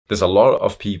There's a lot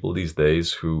of people these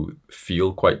days who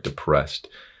feel quite depressed.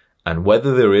 And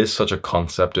whether there is such a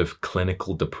concept of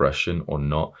clinical depression or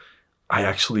not, I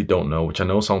actually don't know, which I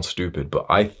know sounds stupid, but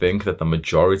I think that the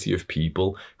majority of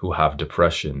people who have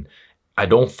depression, I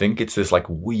don't think it's this like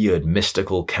weird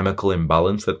mystical chemical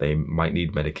imbalance that they might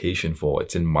need medication for.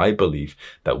 It's in my belief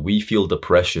that we feel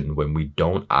depression when we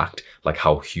don't act like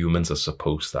how humans are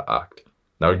supposed to act.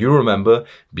 Now, you remember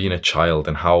being a child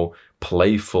and how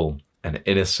playful and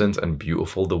innocent and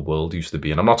beautiful the world used to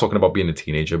be. And I'm not talking about being a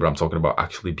teenager, but I'm talking about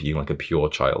actually being like a pure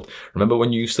child. Remember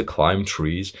when you used to climb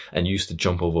trees and you used to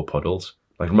jump over puddles?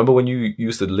 Like, remember when you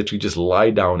used to literally just lie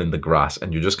down in the grass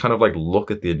and you just kind of like look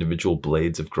at the individual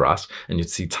blades of grass and you'd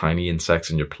see tiny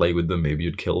insects and you'd play with them, maybe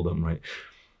you'd kill them, right?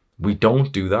 We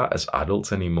don't do that as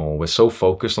adults anymore. We're so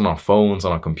focused on our phones,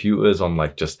 on our computers, on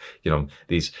like just,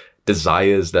 these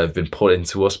desires that have been put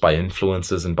into us by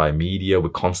influencers and by media. We're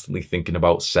constantly thinking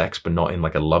about sex, but not in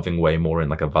like a loving way, more in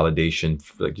like a validation,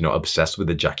 like, obsessed with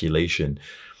ejaculation.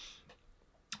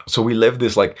 So we live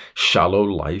this like shallow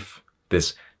life,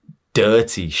 this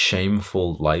dirty,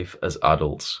 shameful life as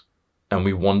adults. And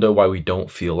we wonder why we don't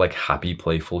feel like happy,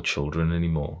 playful children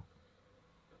anymore.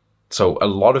 So a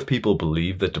lot of people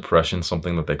believe that depression is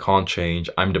something that they can't change.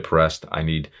 I'm depressed, I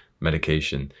need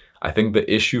medication. I think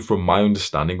the issue from my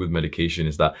understanding with medication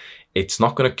is that it's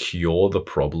not going to cure the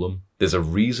problem. There's a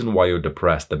reason why you're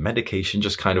depressed. The medication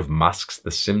just kind of masks the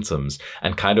symptoms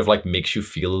and kind of like makes you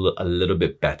feel a little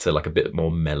bit better, like a bit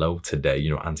more mellow today.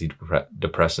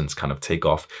 Antidepressants kind of take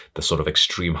off the sort of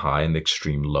extreme high and the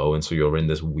extreme low. And so you're in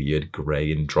this weird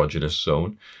gray androgynous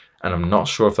zone. And I'm not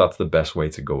sure if that's the best way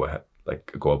to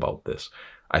go about this.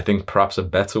 I think perhaps a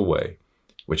better way,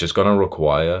 which is going to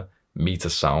require me to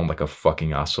sound like a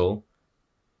fucking asshole,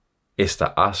 is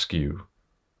to ask you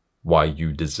why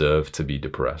you deserve to be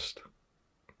depressed.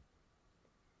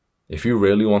 If you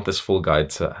really want this full guide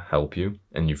to help you,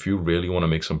 and if you really want to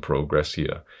make some progress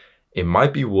here, it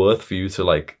might be worth for you to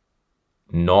like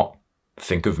not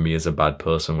think of me as a bad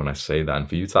person when I say that, and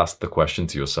for you to ask the question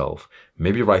to yourself.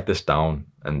 Maybe write this down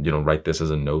and write this as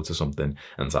a note or something,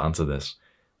 and to answer this: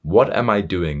 what am I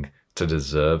doing to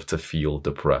deserve to feel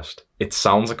depressed? It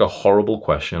sounds like a horrible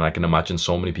question. I can imagine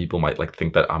so many people might like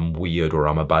think that I'm weird or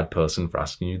I'm a bad person for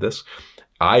asking you this.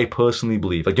 I personally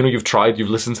believe, you've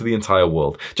listened to the entire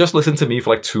world. Just listen to me for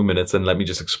like 2 minutes and let me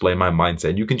just explain my mindset.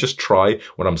 And you can just try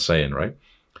what I'm saying, right?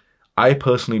 I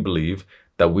personally believe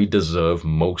that we deserve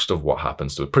most of what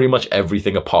happens to it. Pretty much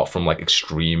everything apart from like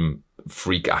extreme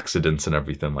freak accidents and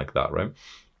everything like that, right?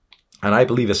 And I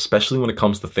believe, especially when it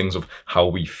comes to things of how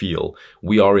we feel,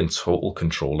 we are in total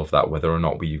control of that, whether or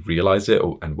not we realize it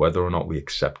and whether or not we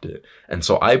accept it. And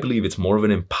so I believe it's more of an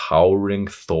empowering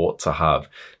thought to have,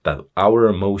 that our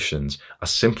emotions are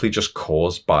simply just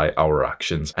caused by our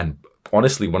actions. And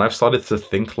honestly, when I've started to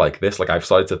think like this, like I've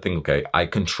started to think, okay, I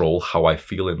control how I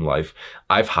feel in life,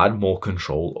 I've had more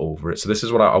control over it. So this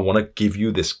is what I want to give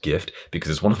you this gift, because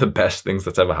it's one of the best things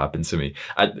that's ever happened to me.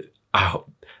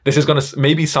 This is going to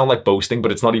maybe sound like boasting,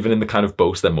 but it's not even in the kind of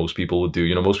boast that most people will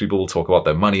do. Most people will talk about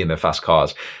their money and their fast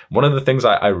cars. One of the things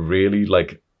I really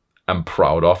like am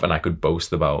proud of and I could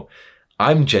boast about,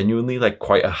 I'm genuinely like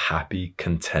quite a happy,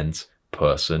 content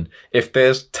person. If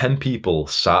there's 10 people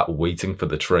sat waiting for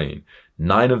the train,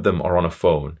 9 of them are on a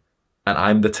phone, and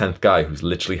I'm the 10th guy who's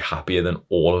literally happier than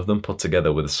all of them put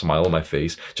together, with a smile on my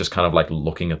face, just kind of like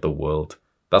looking at the world.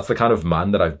 That's the kind of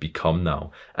man that I've become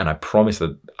now. And I promise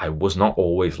that I was not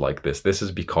always like this. This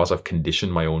is because I've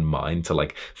conditioned my own mind to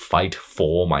like fight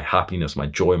for my happiness, my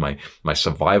joy, my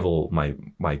survival,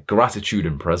 my gratitude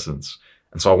and presence.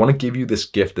 And so I want to give you this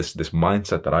gift, this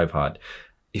mindset that I've had.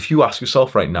 If you ask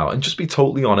yourself right now, and just be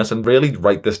totally honest and really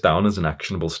write this down as an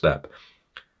actionable step,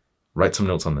 write some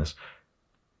notes on this.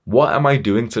 What am I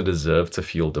doing to deserve to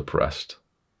feel depressed?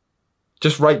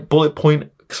 Just write bullet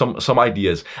point some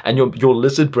ideas, and your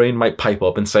lizard brain might pipe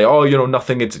up and say, oh,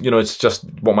 nothing, it's just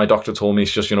what my doctor told me,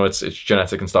 it's just, it's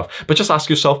genetic and stuff. But just ask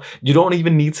yourself, you don't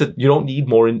need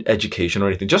more education or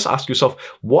anything. Just ask yourself,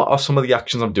 what are some of the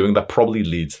actions I'm doing that probably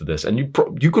leads to this? And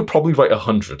you could probably write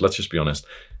 100, let's just be honest.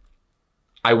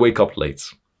 I wake up late.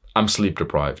 I'm sleep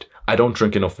deprived. I don't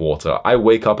drink enough water. I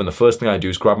wake up and the first thing I do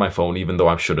is grab my phone, even though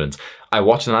I shouldn't. I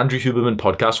watched an Andrew Huberman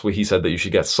podcast where he said that you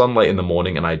should get sunlight in the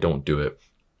morning, and I don't do it.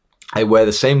 I wear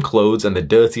the same clothes and they're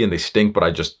dirty and they stink, but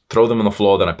I just throw them on the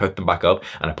floor, then I pick them back up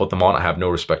and I put them on. I have no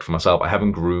respect for myself. I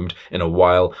haven't groomed in a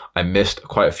while. I missed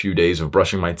quite a few days of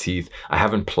brushing my teeth. I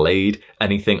haven't played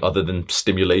anything other than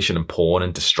stimulation and porn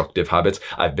and destructive habits.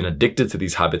 I've been addicted to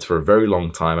these habits for a very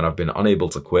long time and I've been unable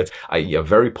to quit. I eat a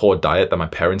very poor diet that my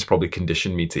parents probably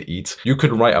conditioned me to eat. You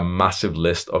could write a massive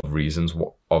list of reasons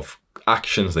of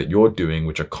actions that you're doing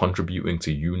which are contributing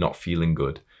to you not feeling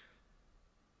good.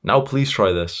 Now please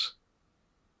try this.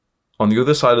 On the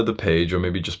other side of the page, or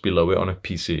maybe just below it on a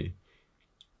PC,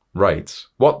 write,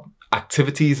 what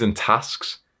activities and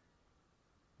tasks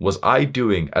was I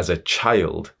doing as a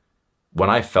child when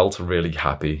I felt really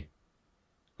happy?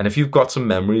 And if you've got some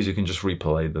memories, you can just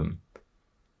replay them.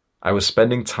 I was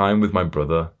spending time with my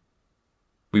brother.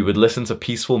 We would listen to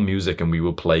peaceful music and we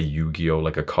would play Yu-Gi-Oh!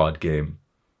 Like a card game.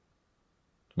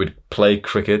 We'd play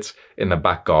cricket in the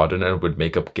back garden and would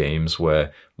make up games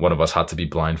where one of us had to be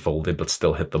blindfolded but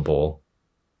still hit the ball.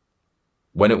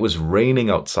 When it was raining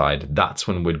outside, that's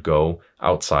when we'd go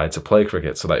outside to play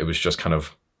cricket, so that it was just kind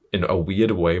of, in a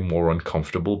weird way, more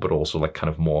uncomfortable, but also like kind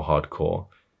of more hardcore.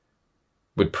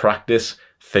 We'd practice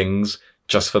things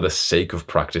just for the sake of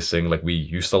practicing. Like we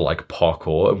used to like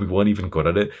parkour and we weren't even good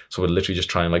at it. So we'd literally just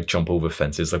try and like jump over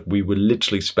fences. Like we would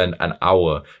literally spend an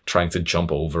hour trying to jump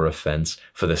over a fence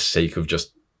for the sake of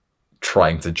just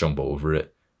trying to jump over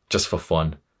it, just for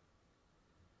fun.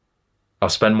 I'll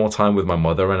spend more time with my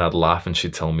mother and I'd laugh and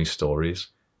she'd tell me stories.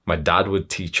 My dad would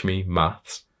teach me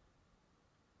maths.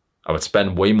 I would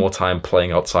spend way more time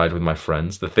playing outside with my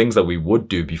friends. The things that we would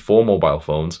do before mobile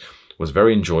phones was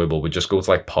very enjoyable. We'd just go to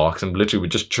like parks and literally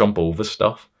would just jump over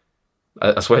stuff.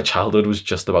 I swear childhood was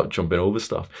just about jumping over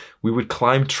stuff. We would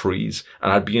climb trees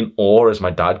and I'd be in awe as my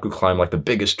dad could climb like the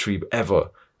biggest tree ever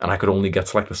and I could only get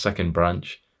to like the second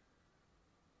branch.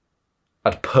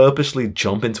 I'd purposely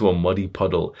jump into a muddy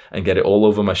puddle and get it all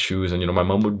over my shoes, and my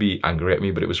mum would be angry at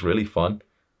me, but it was really fun.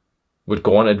 We'd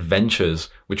go on adventures,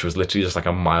 which was literally just like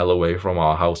a mile away from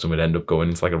our house, and we'd end up going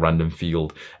into like a random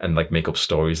field and like make up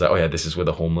stories like, oh yeah, this is where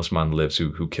the homeless man lives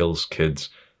who kills kids.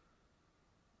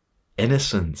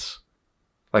 Innocence.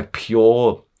 Like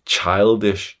pure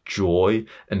childish joy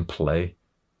and play.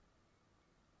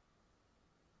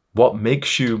 What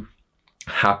makes you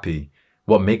happy?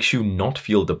 What makes you not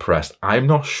feel depressed? I'm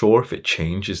not sure if it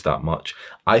changes that much.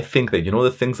 I think that,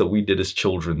 the things that we did as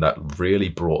children that really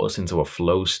brought us into a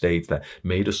flow state that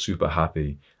made us super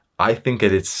happy, I think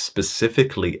that it's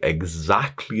specifically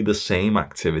exactly the same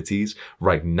activities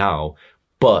right now,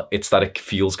 but it's that it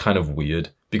feels kind of weird.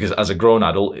 Because as a grown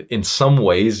adult, in some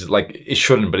ways, like it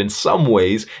shouldn't, but in some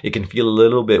ways, it can feel a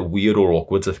little bit weird or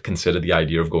awkward to consider the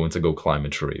idea of going to go climb a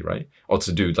tree, right? Or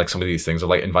to do like some of these things, or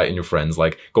like inviting your friends,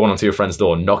 like going onto your friend's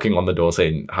door, knocking on the door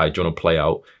saying, hi, do you want to play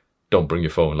out? Don't bring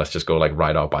your phone. Let's just go like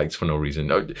ride our bikes for no reason.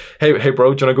 Hey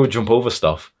bro, do you want to go jump over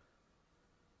stuff?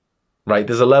 Right?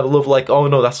 There's a level of like, oh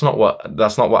no, that's not what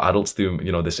adults do,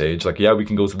 this age. Like, yeah, we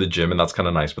can go to the gym and that's kind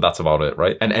of nice, but that's about it,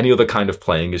 right? And any other kind of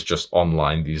playing is just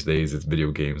online these days. It's video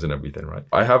games and everything, right?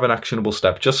 I have an actionable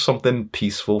step, just something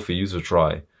peaceful for you to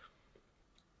try.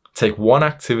 Take one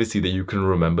activity that you can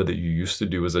remember that you used to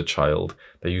do as a child,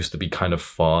 that used to be kind of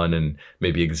fun and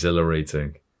maybe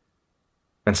exhilarating,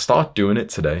 and start doing it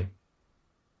today.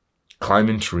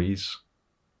 Climbing trees.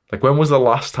 Like, when was the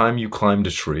last time you climbed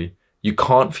a tree? You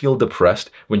can't feel depressed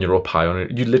when you're up high on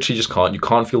it. You literally just can't. You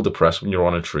can't feel depressed when you're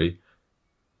on a tree.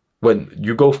 When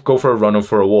you go for a run or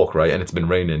for a walk, right, and it's been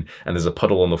raining and there's a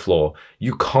puddle on the floor,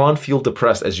 you can't feel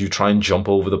depressed as you try and jump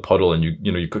over the puddle, and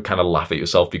you could kind of laugh at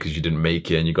yourself because you didn't make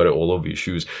it and you got it all over your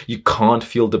shoes. You can't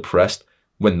feel depressed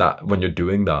when you're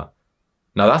doing that.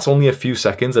 Now that's only a few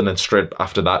seconds, and then straight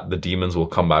after that the demons will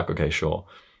come back. Okay, sure.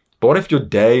 But what if your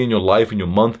day and your life and your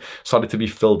month started to be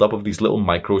filled up of these little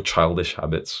micro childish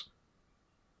habits?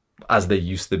 As they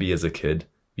used to be as a kid.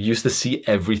 You used to see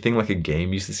everything like a game.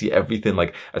 You used to see everything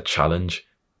like a challenge.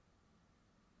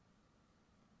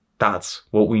 That's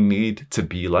what we need to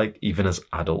be like, even as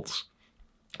adults.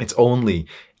 It's only,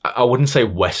 I wouldn't say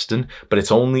Western, but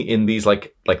it's only in these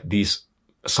like these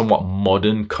somewhat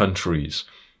modern countries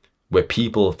where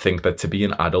people think that to be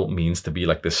an adult means to be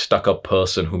like this stuck-up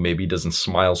person who maybe doesn't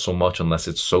smile so much unless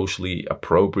it's socially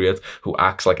appropriate, who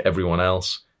acts like everyone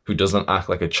else, who doesn't act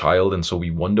like a child, and so we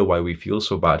wonder why we feel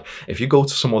so bad. If you go to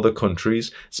some other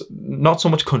countries, not so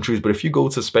much countries, but if you go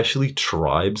to especially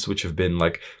tribes which have been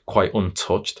like quite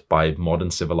untouched by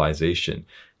modern civilization,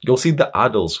 you'll see the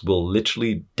adults will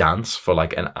literally dance for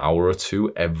like an hour or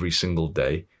two every single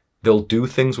day. They'll do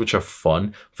things which are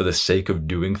fun for the sake of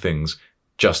doing things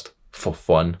just for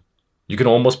fun. You can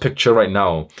almost picture right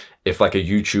now if like a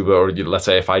YouTuber, or let's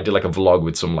say if I did like a vlog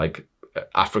with some like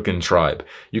African tribe,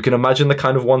 you can imagine the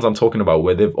kind of ones I'm talking about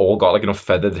where they've all got like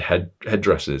feathered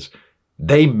headdresses.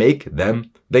 They make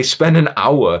them. They spend an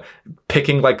hour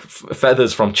picking like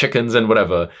feathers from chickens and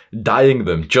whatever, dyeing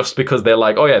them just because they're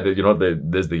like, oh yeah,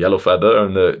 there's the yellow feather,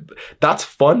 and that's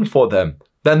fun for them.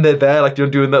 Then they're there, like, you're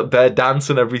doing their dance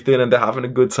and everything, and they're having a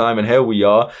good time. And here we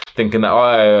are thinking that,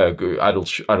 oh, yeah,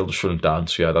 adults shouldn't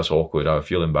dance. Yeah, that's awkward. I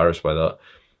feel embarrassed by that.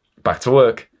 Back to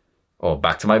work, or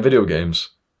back to my video games.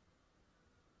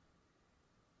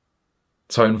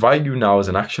 So I invite you now as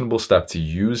an actionable step to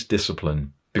use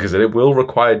discipline, because it will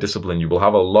require discipline. You will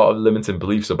have a lot of limiting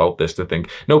beliefs about this to think,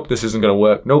 nope, this isn't going to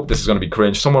work. Nope, this is going to be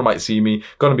cringe. Someone might see me.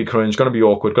 Going to be cringe. Going to be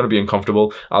awkward. Going to be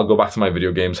uncomfortable. I'll go back to my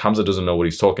video games. Hamza doesn't know what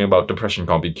he's talking about. Depression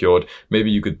can't be cured.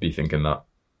 Maybe you could be thinking that.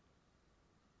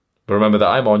 But remember that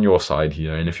I'm on your side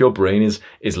here. And if your brain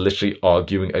is literally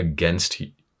arguing against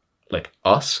like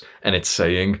us, and it's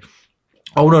saying,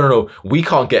 oh, no, we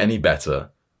can't get any better.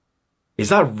 Is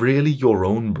that really your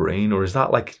own brain, or is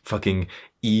that like fucking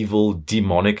evil,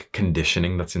 demonic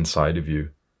conditioning that's inside of you?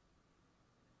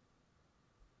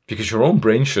 Because your own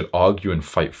brain should argue and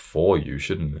fight for you,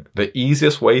 shouldn't it? The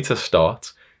easiest way to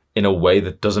start in a way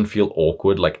that doesn't feel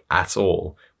awkward, like at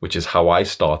all, which is how I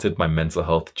started my mental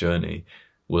health journey,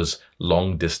 was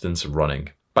long distance running.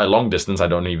 By long distance, I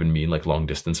don't even mean like long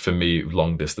distance. For me,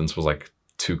 long distance was like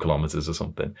 2 kilometers or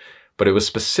something. But it was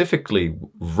specifically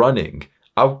running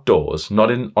outdoors, not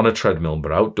on a treadmill,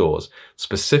 but outdoors,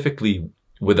 specifically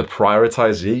with a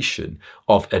prioritization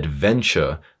of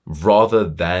adventure rather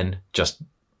than just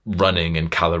running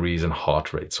and calories and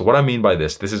heart rate. So what I mean by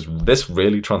this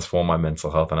really transformed my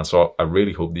mental health, and I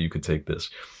really hope that you could take this.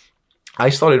 I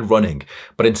started running,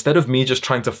 but instead of me just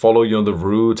trying to follow, the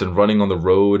route and running on the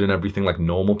road and everything like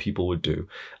normal people would do,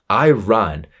 I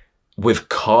ran with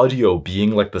cardio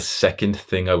being like the second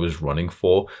thing I was running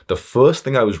for. The first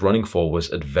thing I was running for was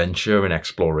adventure and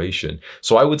exploration.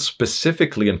 So I would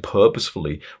specifically and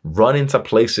purposefully run into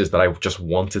places that I just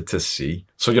wanted to see.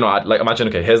 So, I'd like imagine,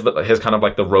 okay, here's kind of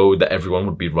like the road that everyone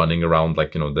would be running around,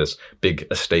 like, this big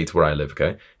estate where I live,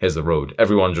 okay? Here's the road.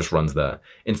 Everyone just runs there.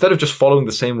 Instead of just following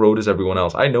the same road as everyone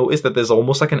else, I noticed that there's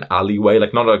almost like an alleyway,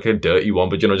 like not like a dirty one,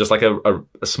 but, just like a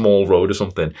small road or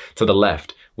something to the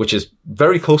left, which is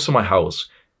very close to my house.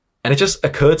 And it just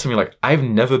occurred to me, like, I've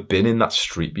never been in that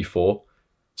street before.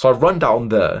 So I run down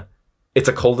there. It's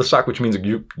a cul-de-sac, which means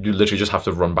you literally just have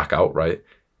to run back out, right?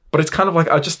 But it's kind of like,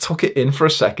 I just took it in for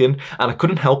a second, and I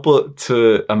couldn't help but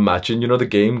to imagine, the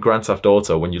game Grand Theft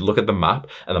Auto, when you look at the map,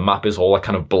 and the map is all like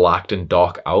kind of blacked and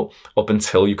dark out up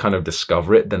until you kind of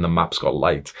discover it, then the map's got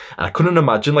light. And I couldn't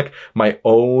imagine like my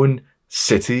own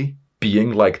city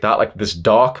being like that, like this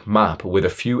dark map with a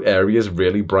few areas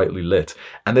really brightly lit.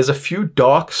 And there's a few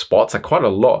dark spots, like quite a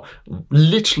lot,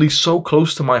 literally so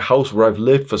close to my house where I've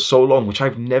lived for so long, which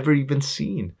I've never even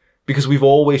seen. Because we've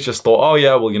always just thought, oh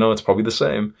yeah, well, it's probably the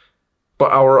same.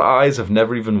 But our eyes have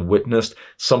never even witnessed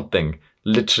something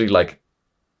literally like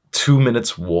 2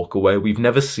 minutes walk away. We've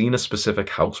never seen a specific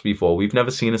house before. We've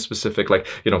never seen a specific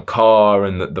car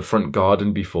and the front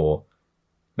garden before.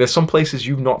 There's some places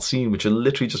you've not seen which are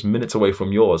literally just minutes away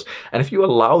from yours. And if you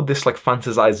allow this like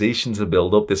fantasization to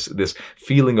build up, this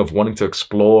feeling of wanting to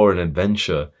explore and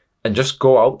adventure, and just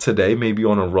go out today, maybe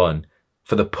on a run,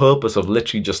 for the purpose of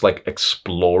literally just like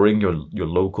exploring your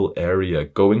local area,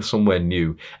 going somewhere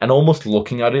new, and almost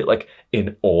looking at it like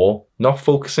in awe, not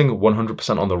focusing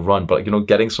 100% on the run, but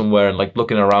getting somewhere and like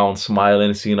looking around, smiling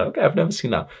and seeing like, okay, I've never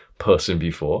seen that person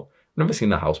before. I've never seen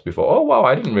the house before. Oh wow,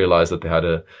 I didn't realize that they had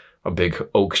a big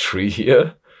oak tree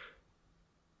here.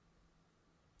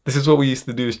 This is what we used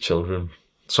to do as children.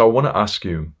 So I want to ask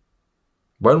you,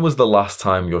 when was the last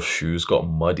time your shoes got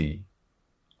muddy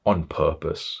on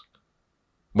purpose?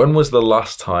 When was the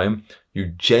last time you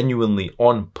genuinely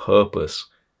on purpose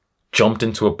jumped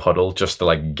into a puddle just to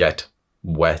like get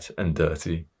wet and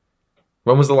dirty?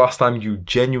 When was the last time you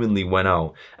genuinely went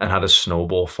out and had a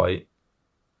snowball fight?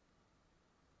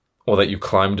 Or that you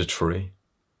climbed a tree?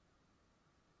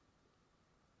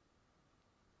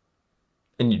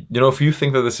 And if you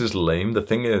think that this is lame, the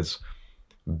thing is,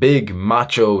 big,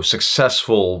 macho,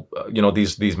 successful,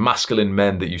 these masculine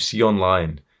men that you see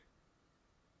online,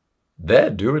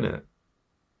 they're doing it.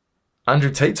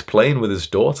 Andrew Tate's playing with his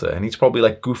daughter, and he's probably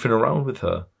like goofing around with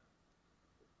her.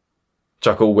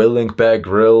 Jocko Willink, Bear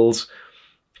Grylls,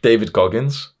 David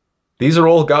Goggins. These are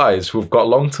all guys who've got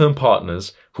long-term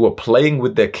partners who are playing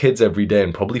with their kids every day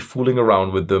and probably fooling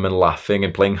around with them and laughing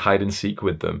and playing hide and seek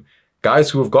with them.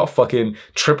 Guys who have got fucking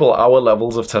triple our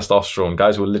levels of testosterone.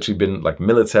 Guys who have literally been like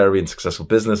military and successful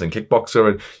business and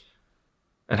kickboxer.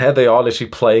 And here they are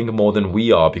literally playing more than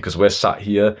we are because we're sat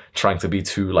here trying to be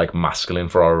too like masculine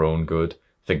for our own good.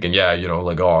 Thinking, yeah,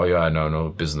 like, oh yeah, no,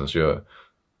 business, yeah.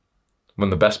 When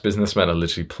the best businessmen are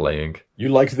literally playing. You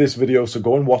liked this video, so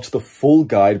go and watch the full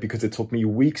guide because it took me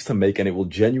weeks to make and it will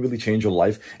genuinely change your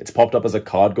life. It's popped up as a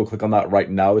card. Go click on that right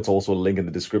now. It's also a link in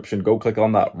the description. Go click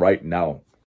on that right now.